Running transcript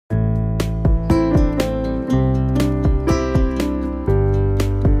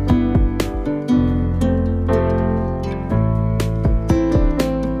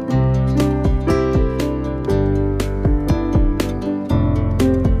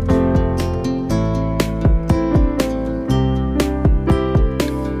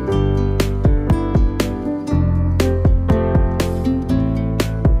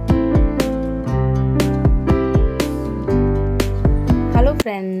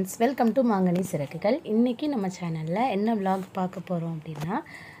Friends, welcome to மாங்கனி சிறகுகள். இன்றைக்கி நம்ம சேனலில் என்ன விலாக் பார்க்க போகிறோம் அப்படின்னா,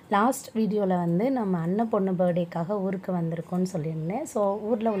 லாஸ்ட் வீடியோவில் வந்து நம்ம அண்ணன் பொண்ணு பர்த்டேக்காக ஊருக்கு வந்திருக்கோன்னு சொல்லியிருந்தேன். ஸோ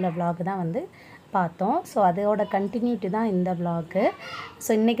ஊரில் உள்ள விலாக் தான் வந்து பார்த்தோம். ஸோ அதோட கண்டினியூட்டி தான் இந்த விலாகு. ஸோ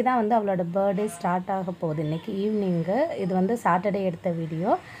இன்றைக்கி தான் வந்து அவளோட பர்த்டே ஸ்டார்ட் ஆக போகுது. இன்றைக்கி ஈவினிங்கு. இது வந்து சாட்டர்டே எடுத்த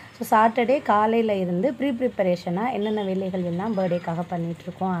வீடியோ. ஸோ சாட்டர்டே காலையில் இருந்து ப்ரிப்பரேஷனாக என்னென்ன வேலைகள் எல்லாம் பர்த்டேக்காக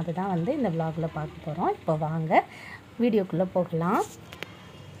பண்ணிகிட்ருக்கோம் அதுதான் வந்து இந்த விலாகில் பார்க்க போகிறோம். இப்போ வாங்க வீடியோக்குள்ளே போகலாம்.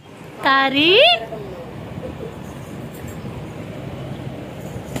 தாரி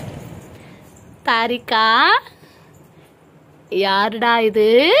தாரிக்கா, யாருடா இது?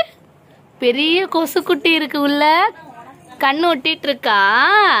 பெரிய கொசுக்குட்டி இருக்கு உள்ள, கண்ணு ஒட்டிட்டு இருக்கா.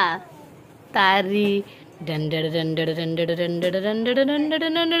 தாரி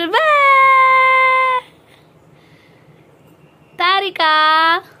தாரிக்கா,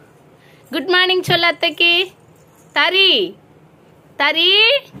 குட் மார்னிங் சொல்ல அத்தைக்கு. தாரி தாரி,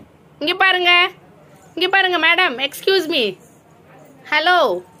 இங்கே பாருங்க, இங்கே பாருங்க madam. Excuse me. Hello,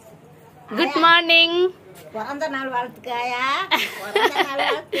 good morning. பிறந்த நாள் வாழ்த்துக்காயா. பிறந்த நாள்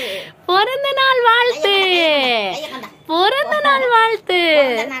வாழ்த்து, பிறந்த நாள் வாழ்த்து,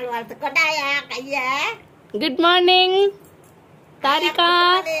 நாள் வாழ்த்து கொண்டாயா கைய. Good morning Tharika.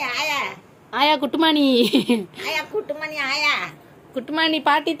 ஆயா ஆயா குட்டுமானி, ஆயா குட்டுமணி. ஆயா குட்டுமானி.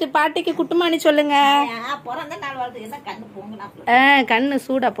 பாட்டிக்கு குட்டுமானி சொல்லுங்க. பிறந்த நாள் வாழ்த்து. என்ன கண்ணு பொங்குனா? கண்ணு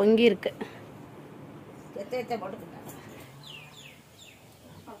சூடா பொங்கி இருக்கு. போட்டு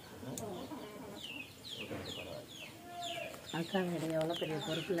அக்கா வீடு எவ்வளோ பெரிய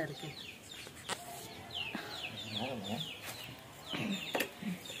பொறுப்பில் இருக்கு.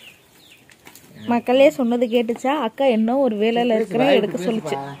 மக்களே சொன்னது கேட்டுச்சா? அக்கா என்ன ஒரு வேலையில இருக்கிற எடுக்க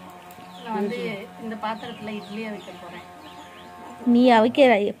சொல்லிச்சு. நான் வந்து இந்த பாத்திரத்தில் இட்லியை வைக்க போகிறேன். நீ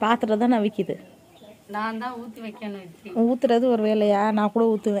அவிக்கிற பாத்திரம் தான் அவிக்குது. நான் தான் ஊற்றி வைக்கணும். இட்லி ஊத்துறது ஒரு வேலையா? நான் கூட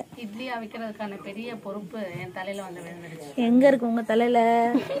ஊத்துவேன். இட்லி அவிக்கிறதுக்கான பெரிய பொறுப்பு என் தலையில் வந்து விழுந்துடுச்சு. எங்க இருக்கு உங்க தலையில?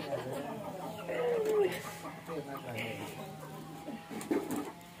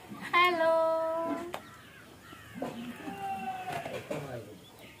 ஹலோ,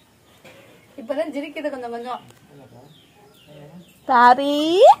 இப்பதான் ஜிரிக்குது கொஞ்சம் கொஞ்சம். தாரி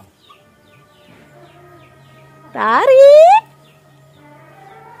தாரி,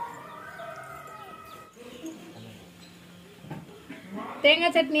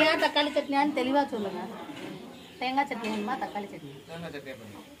 தேங்காய் சட்னியா தக்காளி சட்னியான்னு தெளிவா சொல்லுங்க. தேங்காய் சட்னி வேணுமா தக்காளி சட்னி?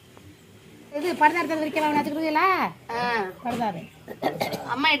 இது படுதாரத்தை விரிக்கலாம் வச்சுக்கிறீங்களா? படுதாரு.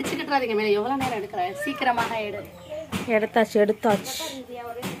 அம்மா இடிச்சுக்கிட்டுறாதீங்க மேலே. எவ்வளோ நேரம் எடுக்கிற? சீக்கிரமாக எடுத்தாச்சு.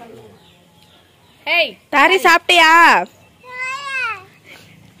 ஹேய் தாரி, சாப்பிட்டியா?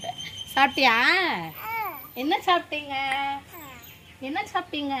 சாப்பிட்டியா? என்ன சாப்பிட்டீங்க? என்ன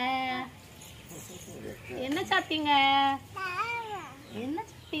சாப்பிட்டீங்க? என்ன சாப்பிட்டீங்க? என்ன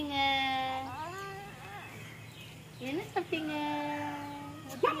சாப்பிட்டீங்க? என்ன சாப்பிட்டீங்க?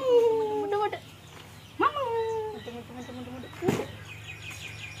 முட்டு முட்டு மாமா, முட்டு முட்டு முட்டு முட்டு முட்டு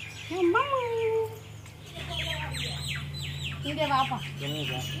மாமா. இங்கே வாப்பா.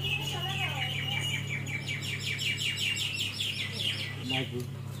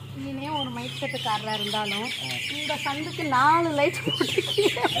 நீனே ஒரு மைக் செட்டுக்காரராக இருந்தாலும் இந்த சந்துக்கு 4 லைட்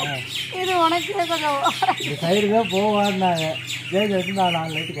போட்டுருக்கீங்க. இது உனக்கு கொஞ்சம்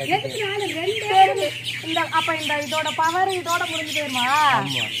இந்த அப்ப இந்த இதோட பவர் இதோட முடிஞ்சு போயிருமா?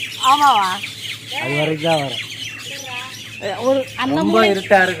 ஆமாவா? ஒரு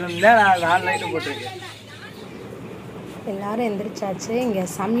எல்லாரும் எந்திரிச்சாச்சு. இங்க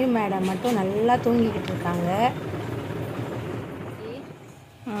சமய மேடம் மட்டும் நல்லா தூங்கிக்கிட்டு இருக்காங்க.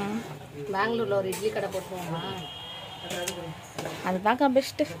 பெங்களூர்ல ஒரு இட்லி கடை போட்டுருவோமா? அதுதான்க்கா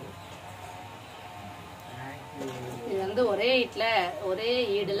பெஸ்ட். இது வந்து ஒரே ஈடுல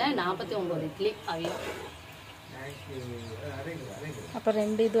 49 இட்லி அவையும். அப்ப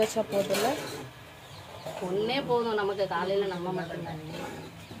 2 இது வச்சா போதும்ல? ஒன்னே போதும் நமக்கு. காலையில நம்ம மட்டும்தான்.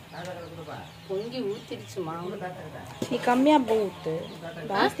 பொங்கி ஊத்திடுச்சுமா. நீ கம்மியா ஊத்து,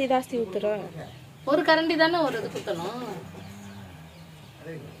 ஜாஸ்தி ஊத்துற. ஒரு கரண்டி தானே ஒரு இது குத்தணும்.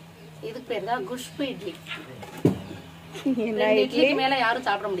 இதுக்கு பேர் தான் குஷ்பு இட்லி. இட்லிக்கு மேல யாரும்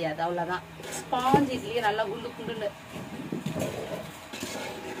சாப்பிட முடியாது, அவ்வளவுதான். ஸ்பாஞ்ச் இட்லி நல்லா குண்டு குண்டுன்னு.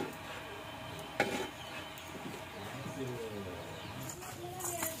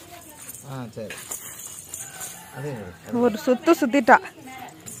 ஒரு சுத்திட்டா.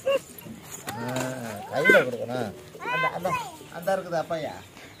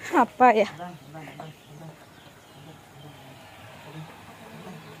 அப்பாயா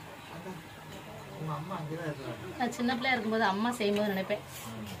நான் சின்ன பிள்ளையா இருக்கும்போது அம்மா செய்யும்போது நினைப்பேன்,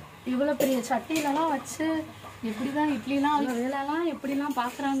 இவ்வளோ பெரிய சட்டியிலலாம் வச்சு எப்படிதான் இட்லிலாம் அவங்க வேலைலாம் எப்படிலாம்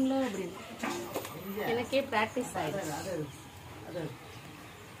பார்க்குறாங்களோ அப்படின்னு எனக்கே ப்ராக்டிஸ் ஆகிடுச்சு.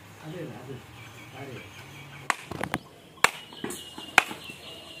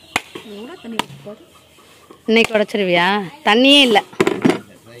 இன்னைக்கு உடச்சிருவியா? தண்ணியே இல்லை.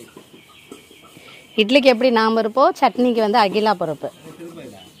 இட்லிக்கு எப்படி நாம் இருப்போ, சட்னிக்கு வந்து அகிலா பொறுப்பு.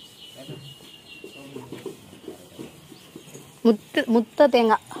 முத்த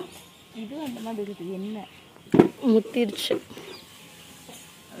தேங்காய் இது அந்த மாதிரி இருக்குது. என்ன முத்திருச்சு.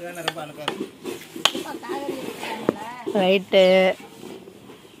 ரைட்டு.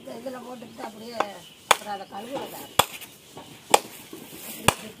 இதில் போட்டுக்கிட்டு அப்படியே அப்புறம் அதை கழுவுறதா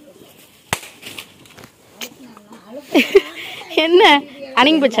என்ன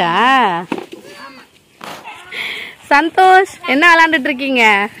அணிங்க போச்சா? சந்தோஷ், என்ன விளாண்டுட்டு இருக்கீங்க?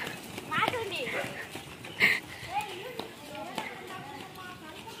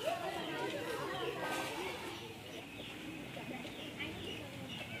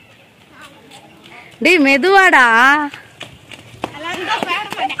 டேய் மெதுவாடா.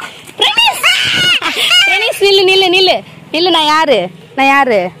 நில்லு நில்லு நில்லு நில்லு. நான் யாரு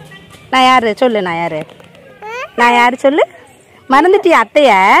சொல்லு. நான் யாரு சொல்லு. மறந்துட்டியா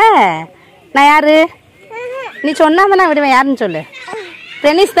அத்தைய? நான் யாரு? நீ சொன்னாதான் நான் விடுவேன். யாருன்னு சொல்லு.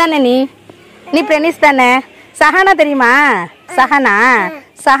 பிரெனிஸ் தானே நீ பிரெனிஸ் தானே? சஹானா தெரியுமா?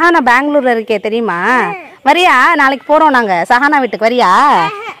 சஹானா பெங்களூர்ல இருக்கே, தெரியுமா? வரியா? நாளைக்கு போறோம் நாங்க சஹானா வீட்டுக்கு. வரியா?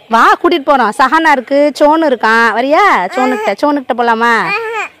 வா, கூட்டிட்டு போறோம். சஹானா இருக்கு, சோனு இருக்கான். வரியா? சோனுக்கிட்ட போலாமா?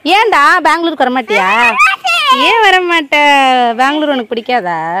 ஏன்டா பெங்களூருக்கு வரமாட்டியா? ஏன் வரமாட்ட? பெங்களூர் உனக்கு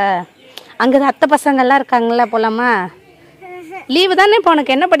பிடிக்காதா? அங்கே அத்தை பசங்கள்லாம் இருக்காங்களா, போலாமா? லீவு தானே இப்போ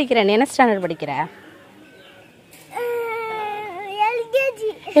உனக்கு. என்ன படிக்கிற நீ? என்ன ஸ்டாண்டர்ட் படிக்கிற?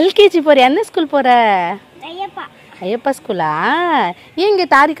 எல்கேஜி போறியா? என்ன ஸ்கூல் போற? ஐயப்பா ஸ்கூலா? ஏன் இங்கே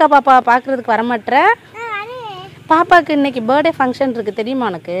தாரிகா பாப்பா பார்க்கறதுக்கு வரமாட்டேற? பாப்பாவுக்கு இன்னைக்கு பர்த்டே ஃபங்க்ஷன் இருக்கு, தெரியுமா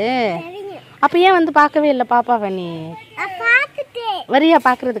உனக்கு? அப்போ ஏன் வந்து பார்க்கவே இல்லை பாப்பாவை நீ? வரியா?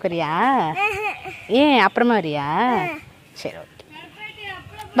 பார்க்கறதுக்கு வரியா? ஏன் அப்புறமா வரியா? சரி, ஓகே,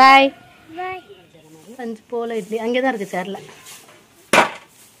 பாய். 5 போல இட்லி அங்கே தான் இருக்கு சேர்ல.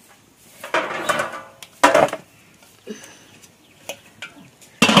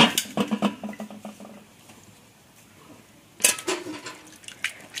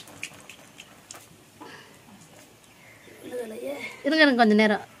 இருங்க கொஞ்சம்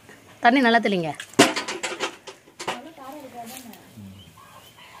நேரம், தண்ணி நல்லா தெளிங்க.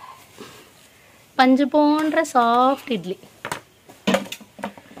 பஞ்சு போன்ற சாஃப்ட் இட்லி.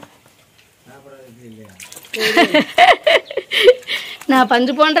 நான்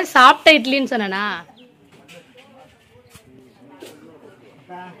பஞ்சு போன்ற சாப்பிட்ட இட்லின்னு சொன்னேனா?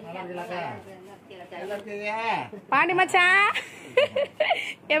 பாண்டி மச்சான்,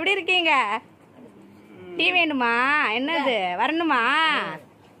 எப்படி இருக்கீங்க? டீ வேணுமா? என்னது வரணுமா?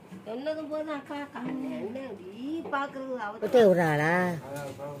 என்னதும் போதும் அக்கா. பார்க்கறது விடாளா?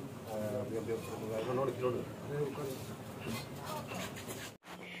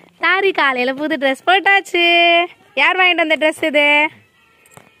 தாரி காலையில புது ட்ரெஸ் போட்டாச்சு. யார் வாங்கிட்டு வந்த ட்ரெஸ் இது?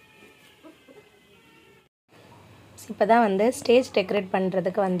 இப்போதான் வந்து ஸ்டேஜ் டெக்கரேட்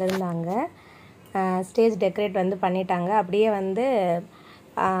பண்ணுறதுக்கு வந்திருந்தாங்க. ஸ்டேஜ் டெக்கரேட் வந்து பண்ணிட்டாங்க. அப்படியே வந்து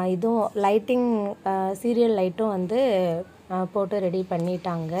இதுவும் லைட்டிங், சீரியல் லைட்டும் வந்து போட்டு ரெடி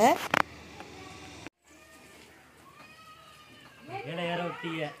பண்ணிட்டாங்க.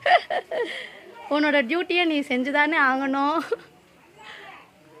 உன்னோட டியூட்டியை நீ செஞ்சுதானே ஆகணும்.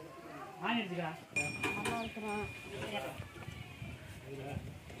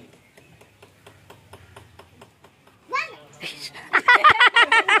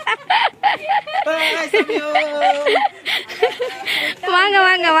 வாங்க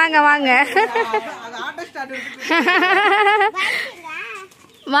வாங்க வாங்க வாங்க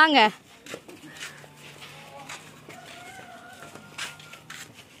வாங்க.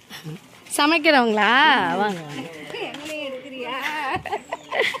 சமைக்கிறவங்களா? வாங்க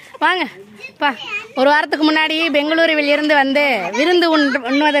வாங்க. ஒரு வாரத்துக்கு முன்னாடி பெங்களூருவில் இருந்து வந்து விருந்து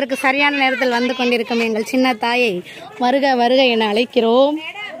உண்ணுவதற்கு சரியான நேரத்தில் வந்து கொண்டிருக்கும் எங்கள் சின்ன தாயை வருக வருக என அழைக்கிறோம்.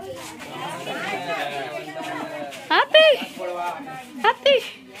 ஆத்தி ஆத்தி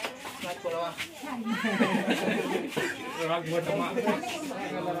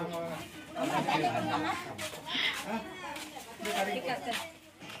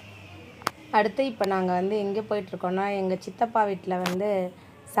அடுத்து இப்போ நாங்கள் வந்து எங்கே போயிட்டுருக்கோன்னா, எங்கள் சித்தப்பா வீட்டில் வந்து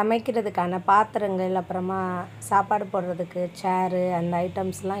சமைக்கிறதுக்கான பாத்திரங்கள், அப்புறமா சாப்பாடு போடுறதுக்கு சேரு, அந்த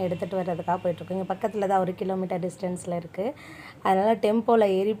ஐட்டம்ஸ்லாம் எடுத்துகிட்டு வர்றதுக்காக போயிட்டுருக்கோம். இங்கே பக்கத்தில் தான் 1 கிலோமீட்டர் டிஸ்டன்ஸில் இருக்குது. அதனால்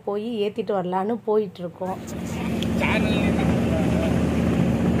டெம்போவில் ஏறி போய் ஏற்றிட்டு வரலான்னு போயிட்டுருக்கோம்.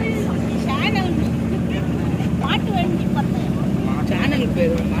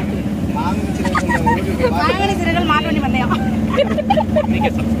 மாங்கனி சிறுகள் மாட்டு வண்டி பந்தயம்.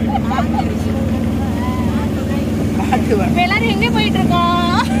 எல்லாரும் எங்க போயிட்டு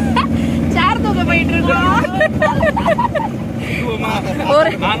இருக்கோம்? சேர் தூக்க போயிட்டு இருக்கோம்.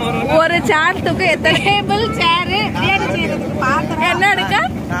 ஒரு சேர் தூக்க எத்தனை டேபிள் சேர் என்ன எடுக்க?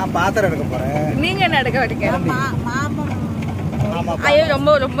 நான் பாத்திரம் எடுக்க போறேன். நீங்க என்ன எடுக்க வரீங்க? ஐயோ ரொம்ப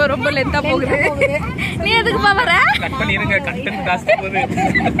ரொம்ப ரொம்ப லென்த்தா போகுது. நீ எதுக்குமா வர? கட் பண்ணிருங்க, கண்டென்ட் ஜாஸ்தி போகுது.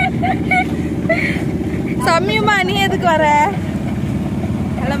 சம்யுமா நீ எதுக்கு வர?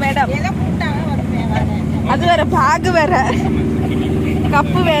 Hello madam. அது வேற, பேக் வேற,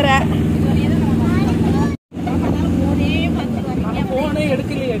 கப்பு வேற.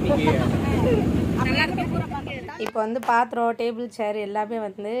 இப்போ வந்து பாத்திரம், டேபிள், சேர் எல்லாமே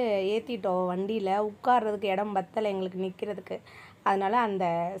வந்து ஏற்றிட்டோம் வண்டியில். உட்கார்றதுக்கு இடம் பத்தலை எங்களுக்கு நிற்கிறதுக்கு. அதனால அந்த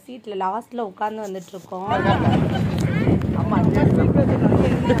சீட்டில் லாஸ்ட்டில் உட்காந்து வந்துட்டுருக்கோம்.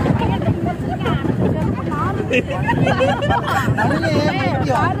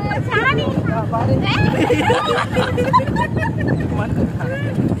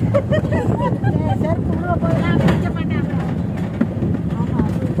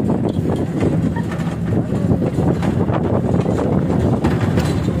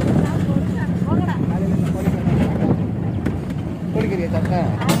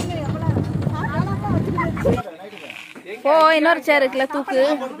 ஓ இன்னொரு சேர் இருக்குல்ல, தூக்கு.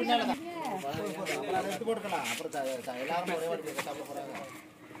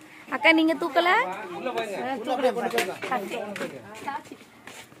 அக்கா நீங்க தூக்கல?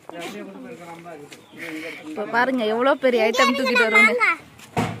 இப்ப பாருங்க எவ்வளவு பெரிய ஐட்டம் தூக்கிட்டு வரும்னு.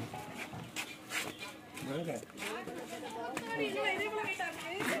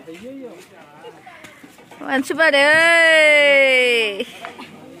 வந்துச்சு பாரு.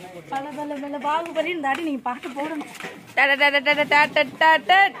 பாகுபலி இந்த ஆடி நீங்க பாட்டு போடணும்.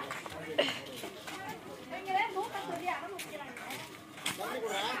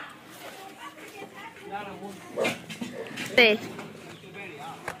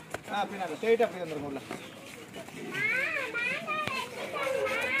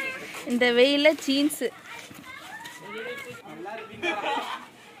 இந்த வெயில ஜீன்ஸ்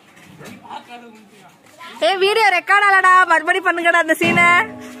வீடியோ ரெக்கார்ட் ஆலடா, மறுபடி பண்ணுங்கடா அந்த சீனை.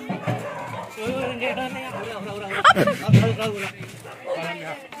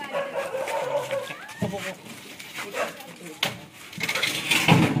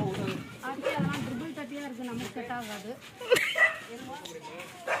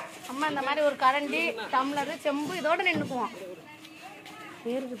 அம்மா இந்த மாதிரி ஒரு கரண்டி, டம்ளர், செம்பு இதோட நின்னுக்குவோம்.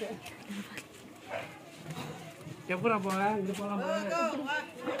 இருக்குது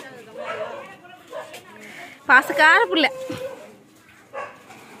பாசக்கார புள்ள.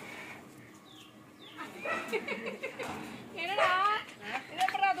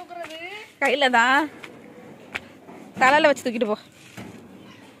 கையில தான், தலையில வச்சு தூக்கிட்டு போ.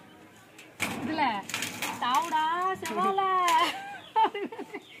 இதுல தாவுடா செவால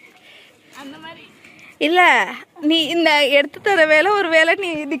அந்த மாதிரி இல்ல, நீ இந்த எடுத்து தர வேலை ஒரு வேலை நீ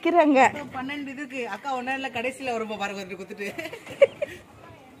நிக்கிறாங்க. 12 இதுக்கு அக்கா ஒண்ணு கடைசியில வரும்போ பாருங்க குத்துட்டு.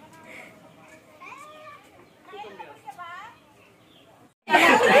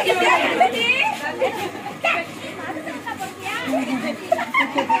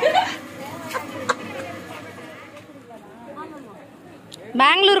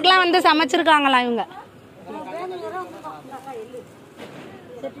 பெங்களூருக்குலாம் வந்து சமைச்சிருக்காங்களா இவங்க.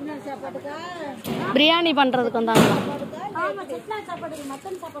 பிரியாணி பண்றதுக்கு வந்தாங்க.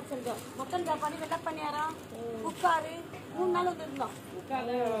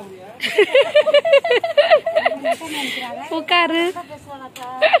 உட்காரு.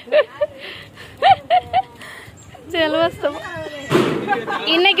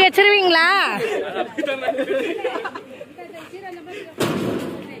 இன்னைக்கு வச்சிருவீங்களா?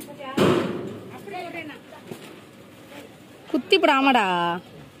 குத்தி போடாமடா.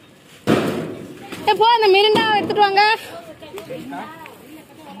 போ, அந்த மிருண்டா எடுத்துட்டு வாங்க.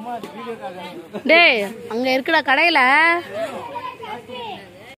 டேய் அங்க இருக்குடா கடையில.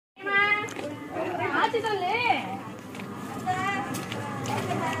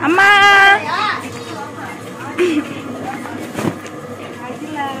 அம்மா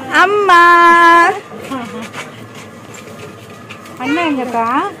அம்மா அண்ணா எங்கக்கா?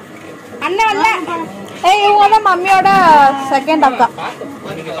 அண்ணா வரல. ஏய் இவங்க தான் மம்மியோட செகண்ட் அக்கா.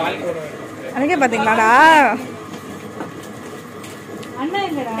 அன்னைக்கே பாத்தீங்களாடா?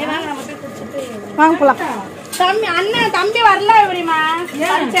 வாங்க போலாம். தம்பி அண்ணன் தம்பி வரல எப்படிமா?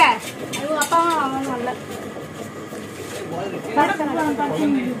 அப்பாவும் வரல.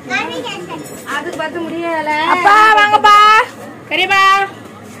 அதுக்கு பார்த்து முடியல. அப்பா வாங்கப்பா. பெரியப்பா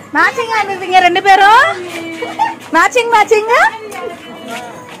மேட்சிங்கா இருந்தீங்க 2 பேரும். Matching matching.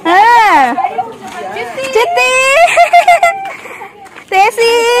 சித்தி தேசி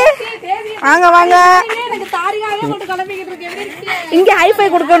வாங்க வாங்க. இங்க ஹைஃபை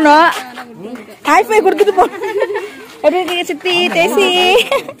கொடுக்கணும். ஹைஃபை கொடுத்துட்டு போ. எப்படி இருக்கீங்க சித்தி தேசி?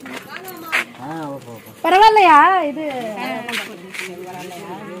 பரவாயில்லையா? இது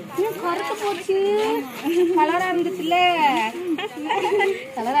கருத்து போச்சு. கலரா இருந்துச்சுல்ல.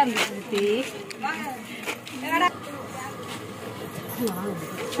 கலரா இருந்துச்சு சித்தி.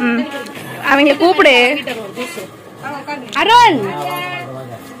 அவங்க கூப்பிடு. அருண்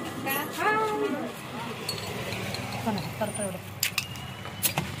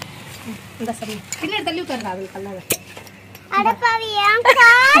பின்னாடி தள்ளி உட்காருடா. அது கல்லாத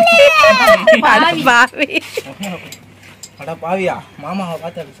பாவியா மாமாவை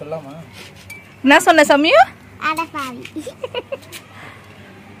பார்த்து அப்படி சொல்லாமா? என்ன சொன்ன சமயம்?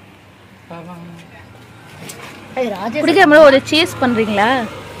 குடிக்காம ஒரு சீஸ் பண்றீங்களா?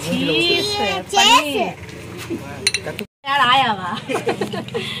 ஆயாவா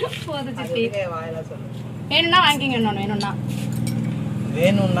போது சித்தி. வேணும்னா வாங்கிக்கங்க. இன்னொன்னு வேணும்னா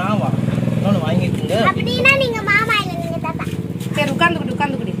இன்னொன்னு வாங்கிக்கோங்க. சரி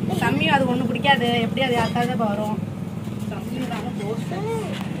உட்காந்துக்குடி. சம்மியும் அது ஒண்ணு பிடிக்காது. எப்படி அது யாருக்காவது வரும்.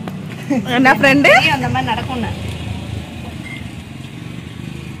 என்ன ஃப்ரெண்டு அந்த மாதிரி நடக்கும்.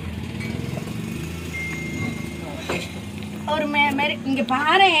 ஒரு இங்க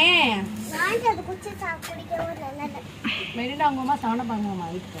பாரு. மெரினா அவங்க அம்மா சாண பாங்கம்மா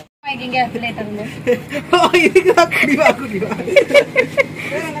வீட்டுக்கு வாங்கிங்க. பிள்ளைகிட்ட இருந்து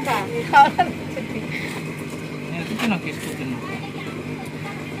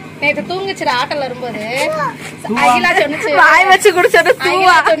நேற்று தூங்குச்சுடா ஆட்டோல வரும்போது. சொன்னுச்சு வாய் வச்சு குடிச்சது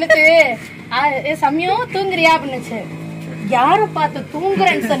சொன்னுச்சு சமயம் தூங்குறியா அப்படின்னுச்சு. யார பார்த்து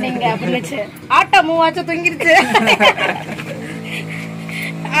தூங்குறேன்னு சொன்னீங்க அப்படின்னுச்சு. ஆட்டோ மூவாச்சும் தூங்கிருச்சு.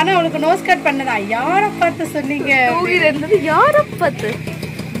 ஆனா அவளுக்கு நோஸ் கட் பண்ணதா. யார பார்த்து சொன்னீங்க? யார பார்த்து?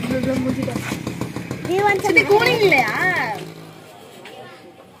 கூலிங் இல்லையா?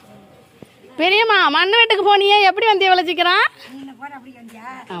 பெரியம்மா மண்ணு வீட்டுக்கு போனியே எப்படி வந்திய விளைச்சிக்கிறான்?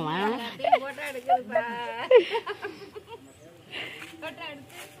 ஆமா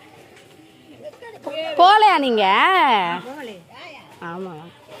போலையா நீங்க? ஆமா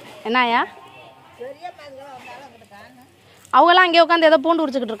என்னயா அவங்களாம் அங்கே உட்காந்து ஏதோ பூண்டு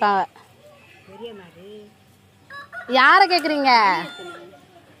உரிச்சுக்கிட்டு இருக்காங்க. யார கேக்குறீங்க?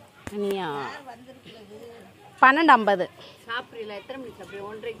 நீயா 12:50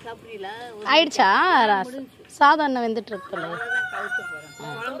 ஆயிடுச்சா? சாதம் என்ன வெந்துட்டு இருக்குல்ல.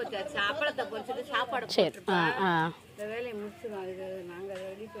 சரி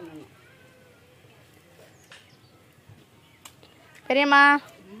பெரியம்மா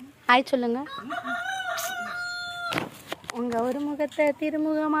ஹாய் சொல்லுங்க. உங்க ஒரு முகத்தை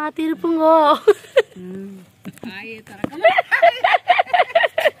திருமுகமா திருப்புங்கோ.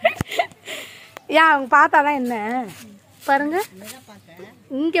 ஏன் அவங்க பார்த்தாதான் என்ன பாருங்க.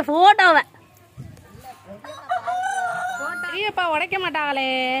 இங்க போட்டோவை பெரியப்பா உடைக்க மாட்டாங்களே.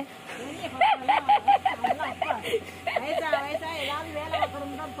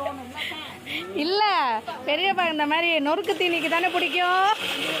 இல்ல பெரியப்பா இந்த மாதிரி நொறுக்கு தீனிக்கு தானே பிடிக்கும்.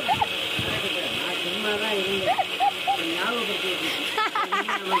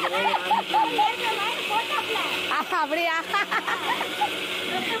 அப்படியா?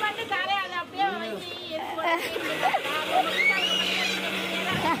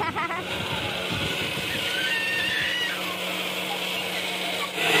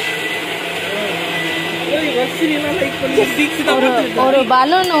 ஒரு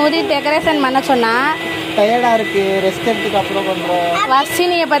பலூன் ஊதி டெக்கரேஷன் பண்ண சொன்னா டயர்டா இருக்கு, ரெஸ்ட் எடுத்துக்கு அப்புறம் பண்றோம்.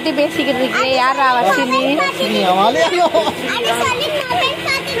 வர்ஷினிய பத்தி பேசிக்கிட்டு இருக்கே. யாரா வர்ஷினி?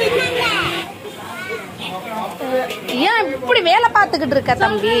 ஏன் இப்படி வேலை பார்த்துக்கிட்டு இருக்க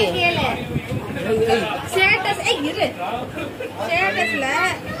தம்பி?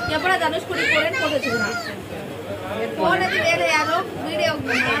 எப்படா தனுஷ்குடி போறேன்னு போட்டு வச்சுக்கிறான். போனது வேற யாரோ வீடியோ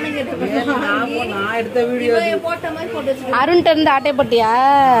போட்ட மாதிரி போட்டு வச்சுக்கிறான். அருண்ட்ட இருந்து ஆட்டை போட்டியா?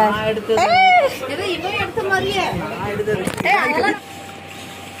 ஏதோ இவன் எடுத்த மாதிரியே.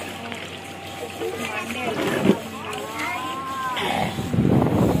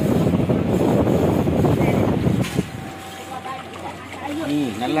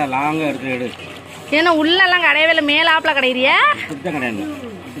 நல்லா லாங்கா எடுத்து ஏன்னா உள்ளெல்லாம் கிடையவே இல்லை. மேல ஆப்பிள கிடையிறியா? சுத்தம் கிடையாது.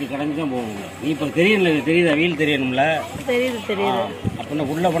 இப்படி கடைஞ்சுதான் போகுங்க. நீ இப்ப தெரியல, தெரியுதா? வீல் தெரியணும்ல. தெரியுது. அப்படின்னா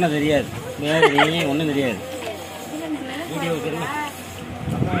உள்ள போனா தெரியாது. ஒன்றும் தெரியாது. வீடியோ தெரியும்.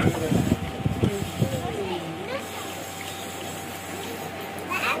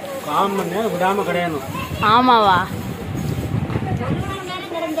 கால் மணி நேரம் விடாம கிடையணும். ஆமாவா?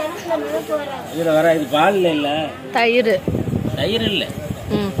 இதுல வர இது பால் இல்ல, தயிர். தயிர் இல்ல,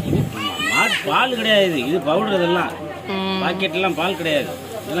 இது மாட்டு பால் கிடையாது. இது பவுடர். இதெல்லாம் பாக்கெட் எல்லாம் பால் கிடையாது.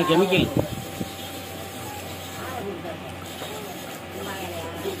 இதெல்லாம் கெமிக்கல்.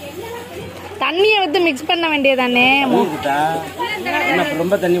 தண்ணியை வந்து மிக்ஸ் பண்ண வேண்டியதானே?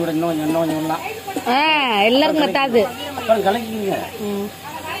 ரொம்ப தண்ணி விட இன்னும் கொஞ்சம் எல்லாருக்கும் மத்தாது. அப்புறம் கலக்கிங்க,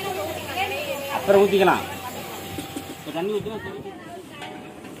 அப்புறம் ஊத்திக்கலாம். தண்ணி ஊற்றினா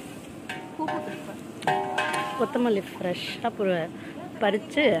கொத்தமல்லி ஃப்ரெஷ்ஷாக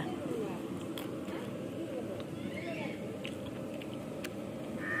பறித்து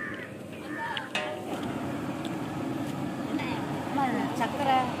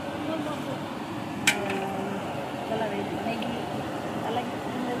சக்கரை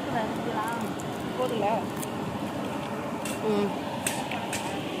போடல.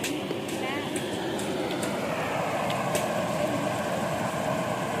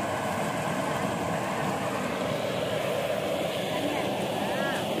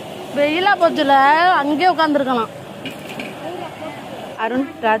 வெயிலா போச்சுல, அங்கேயே உட்காந்துருக்கலாம். அருண்,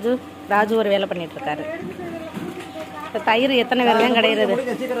 ராஜு ஒரு வேலை பண்ணிட்டு இருக்காரு. தயிர் எத்தனை பேர் தான் கிடையாது.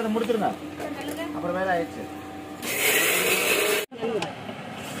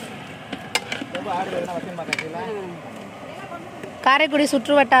 காரைக்குடி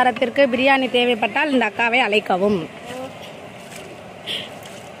சுற்று வட்டாரத்திற்கு பிரியாணி தேவைப்பட்டால் இந்த அக்காவை அழைக்கவும்.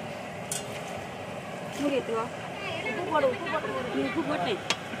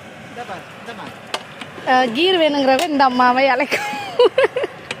 கீர் வேணுங்கிறவ இந்த அம்மாவை அழைக்கவும்.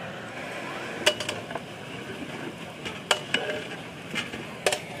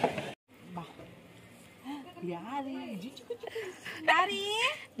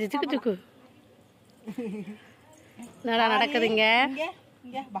 நடக்குதுங்க.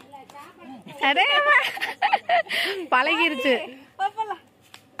 பழகிருச்சு.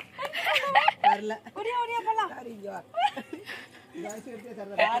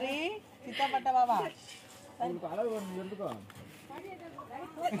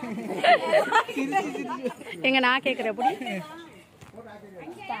 எங்க நான் கேக்குறேன் எப்படி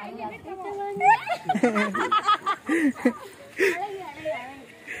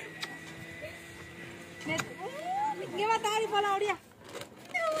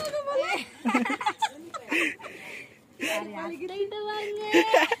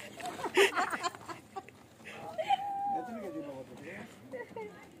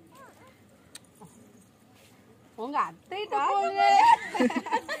உங்க அத்தைட்ட போங்க.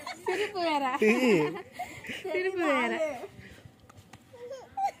 சிரிப்பு வேற, சிரிப்பு வேற.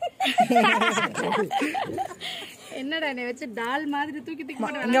 என்னடா என்னை வச்சு டால் மாதிரி தூக்கி தூக்கி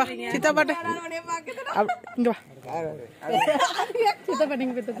போட்டு சித்தப்பாட்ட இங்க வா. சித்தப்பா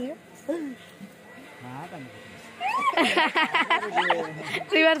நீங்க பேசுங்க.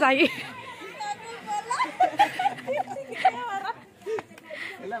 ரிவர்ஸ் ஆகி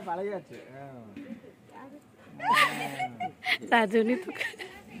எல்லாம் பழகியாச்சு. ராஜுனி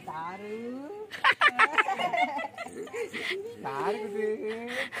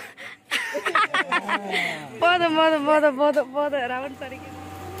போதும் போதும் போதும் போதும் போதும். ரவுண்ட் அடிக்க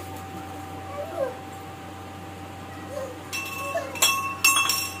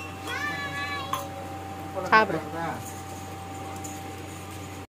சாப்பிடு.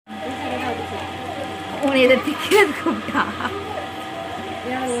 உன்னை இதை திக்கிறது கூப்பிட்டா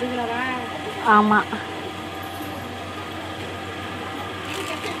ஒரு கிலோவா? ஆமா,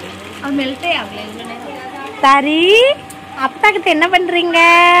 அது மெல்ட்டே ஆகல. சரி, அப்பா கிட்ட என்ன பண்றீங்க?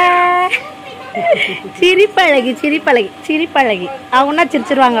 சிரிப்பழகி சிரிப்பழகி சிரிப்பழகி. அவங்கன்னா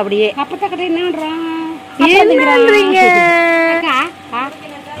சிரிச்சிருவாங்க அப்படியே. அப்பா கிட்ட என்ன பண்றீங்க?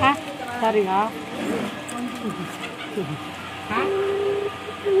 சரிங்க.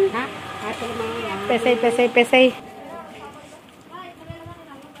 பெசை பெசை பெசை.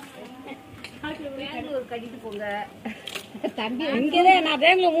 கட்டிட்டு போங்க தம்பி. இங்கதான் நான்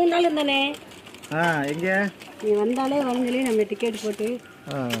பேங்க்ல 3 நாள் இருந்தேனே. எங்க நீ வந்தாலே வரங்களே நம்ம டிக்கெட் போட்டு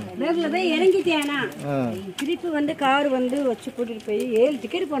பேங்க்ல போய் இறங்கிட்டேனா திருப்பி வந்து கார் வந்து வச்சு கூட்டிட்டு போய் 7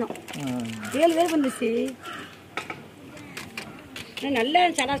 டிக்கெட் போனோம். 7 பேர் வந்துச்சு. நல்லா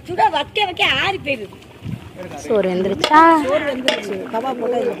சுட வைக்க வைக்க ஆறி போயிடுது. சோறு வெந்துருச்சா? சோறு வெந்துருச்சு. கவா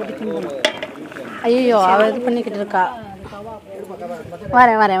போட்டா இதில் போட்டு கிண்டணும். ஐயோ, அவ இது பண்ணிக்கிட்டு இருக்கா.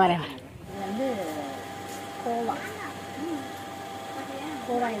 வரேன் வரேன் வரேன். வந்து கோவா.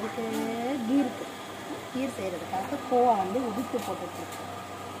 கோவா இதுக்கு கீர் செய்யறதுக்காக கோவா வந்து உதித்து போட்டுருக்கு.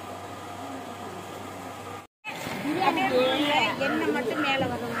 எண்ணெய் மட்டும் மேலே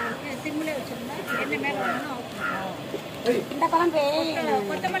வரணும். சிம்மில் வச்சிருந்தா எண்ணெய் மேலே வரணும். இந்த குழம்பு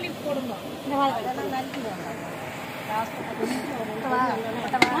கொத்தமல்லி போடுங்க.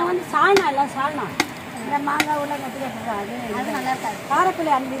 நான் வந்து சால்னா இல்லை சால்னா இந்த மாங்காய் உள்ள கட்டி அது நல்லா இருக்காது.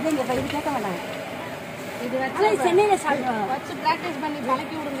 காரப்பிள்ளை அந்த இது இங்கே இது கேட்க வேண்டாம். இது வச்சு சென்னையில் சாப்பிடுவோம். வச்சு ப்ராக்டிஸ் பண்ணி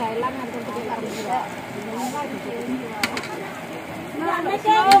பழக்கி விடுங்க. எல்லாமே அடுத்து கேட்க ஆரம்பிச்சிடும்.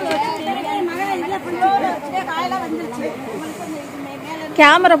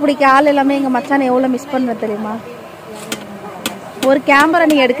 கேமரா பிடிக்க ஆள் எல்லாமே எங்கள் மச்சானை எவ்வளோ மிஸ் பண்ணுற தெரியுமா? ஒரு கேமரா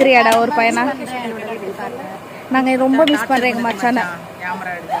நீங்கள் எடுக்கிறியாடா ஒரு பையனா? நாங்கள் ரொம்ப மிஸ் பண்ணுறோம் எங்கள் மச்சானை.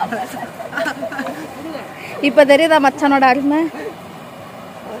 இப்போ தெரியுதா மச்சானோட அருமை?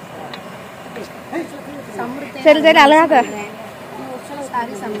 சரி சரி அழகாக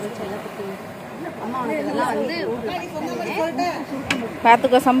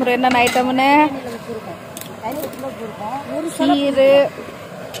பார்த்துக்கோ. சம்பரம் என்னென்ன ஐட்டம்னு கீரை,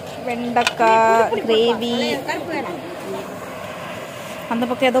 வெண்டைக்காய் கிரேவி. அந்த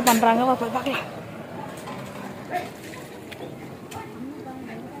பக்கம் ஏதோ பண்ணுறாங்க, போய் பார்க்கலாம்.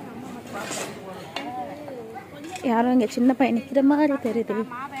 யாரும் இங்கே சின்ன பையன் நிற்கிற மாதிரி தெரியுது.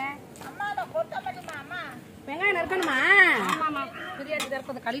 வெங்காயம் இருக்கணுமா?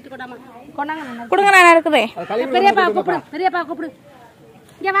 கொடுங்க, நான் இருக்கிறேன். பெரியப்பா கூப்பிடு, பெரியப்பா கூப்பிடு.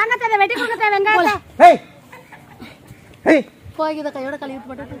 இங்க வாங்க தே, வெட்டி கொடுங்க தே வெங்காயத்தை. போய் இதை கையோட கழுவி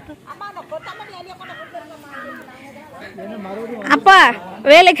போட்டு. அப்பா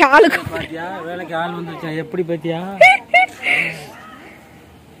வேலைக்கு ஆளுக்கு பாத்தியா, வேலைக்கு ஆள் வந்துருச்சா? எப்படி பாத்தியா?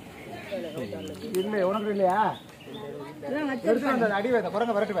 இல்லை உனக்கு இல்லையா? அடி வேத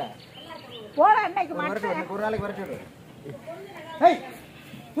குரங்க விரட்டுவேன். போற அன்னைக்கு ஒரு நாளைக்கு விரட்டு.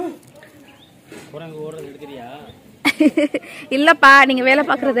 குரங்கு ஓடுறது எடுக்கிறியா? இல்லப்பா, நீங்க வேலை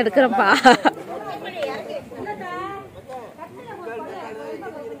பாக்குறது எடுக்கிறப்பா.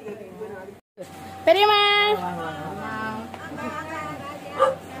 பெரியம்மா,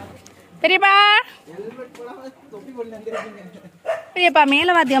 பெரியப்பா, பெரியப்பா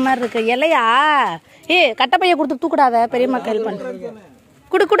மேல வாத்திய மாதிரி இருக்கு. இலையா? கட்டப்பைய கொடுத்து தூக்கூடாத. பெரியம்மா ஹெல்ப் பண்ணு.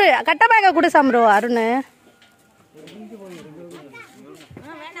 குடு குடு, கட்டப்பைய குடு சாம்ரோ. அருண்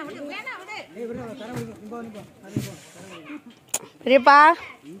பெரியப்பா,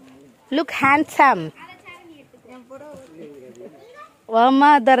 லுக் ஹேண்ட்ஸம்.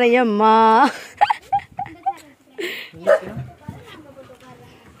 வாமா தரையம்மா.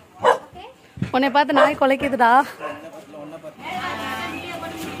 உன்னை பார்த்து நாய் கொலைக்குதுடா.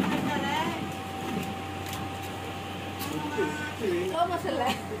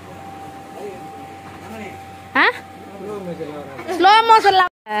 ஸ்லோ மோஷன்ல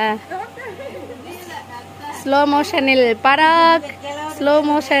ஸ்லோ மோஷனில் பராக், ஸ்லோ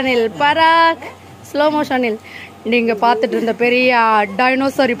மோஷனில் பராக், ஸ்லோ மோஷனில். நீங்க பார்த்துட்டு இருந்த பெரிய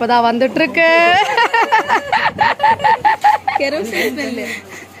டைனோசர் இப்பதான் வந்துட்டு இருக்கு.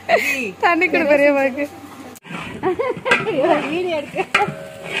 தண்ணி கூட பெரியவாக்கு வீடியோ எடுக்க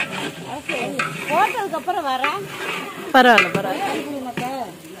போட்டதுக்கு அப்புறம் வரேன். பரவாயில்ல பரவாயில்ல.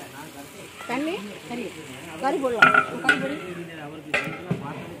 தண்ணி சரி கறி போடலாம். கறி போடு.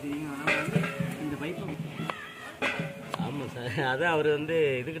 ஆமா சார், அதான் அவர் வந்து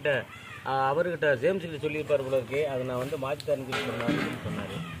இதுகிட்ட அவர்கிட்ட ஜேம்ஸ்ல சொல்லியிருப்பார் போல இருக்கு. அதை நான் வந்து மாற்றி தரேன்னு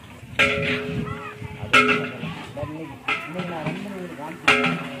சொன்னாரு.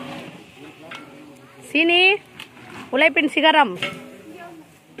 சீனி உழைப்பின் சிகரம்.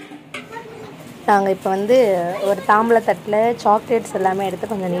 நாங்கள் இப்போ வந்து ஒரு தாம்பளை தட்டில் சாக்லேட்ஸ் எல்லாமே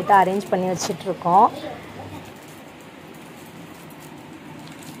எடுத்து கொஞ்சம் நீட்டாக அரேஞ்ச் பண்ணி வச்சிட்ருக்கோம்.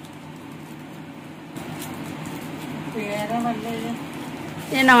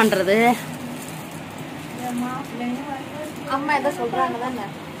 என்ன பண்றது? அம்மா எதை சொல்றாங்க தானே?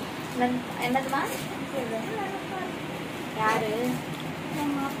 என்னதுமா? யாரு?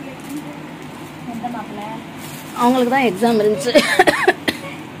 எந்த மாப்பிள்ளை? அவங்களுக்கு தான் எக்ஸாம் இருந்துச்சு.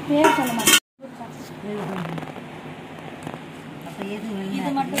 பேர் சொல்ல மாட்டேன். இது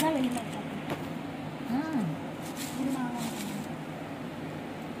மட்டும் தான் வெளியே.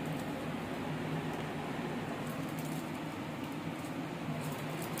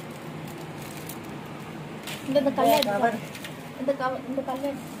 இந்த கல்லை இந்த கல்லை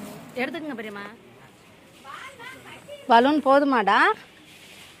எடுத்துக்கங்க பெரியம்மா. பலூன் போதுமாடா?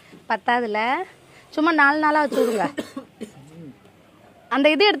 பத்தாதுல சும்மா 4 நாளாக வச்சு விடுங்க. அந்த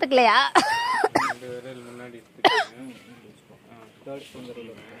இது எடுத்துக்கலையா?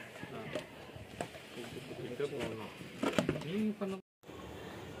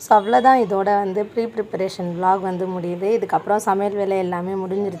 ஸோ அவ்வளோதான், இதோட வந்து ப்ரீ ப்ரிப்பரேஷன் vlog வந்து முடியுது. இதுக்கப்புறம் சமையல் வேலை எல்லாமே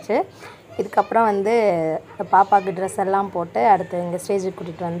முடிஞ்சிருச்சு. இதுக்கப்புறம் வந்து பாப்பாவுக்கு ட்ரெஸ் எல்லாம் போட்டு அடுத்து எங்கள் ஸ்டேஜுக்கு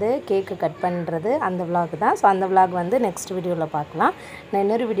கூட்டிகிட்டு வந்து கேக்கு கட் பண்ணுறது அந்த விலாக் தான். ஸோ அந்த விலாக் வந்து நெக்ஸ்ட் வீடியோவில் பார்க்கலாம். நான்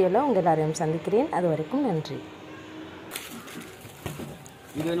இன்னொரு வீடியோவில் உங்கள் எல்லாரையும் சந்திக்கிறேன். அது வரைக்கும் நன்றி.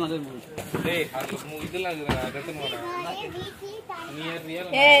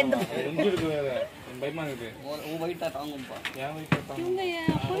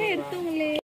 எடுத்தவங்களே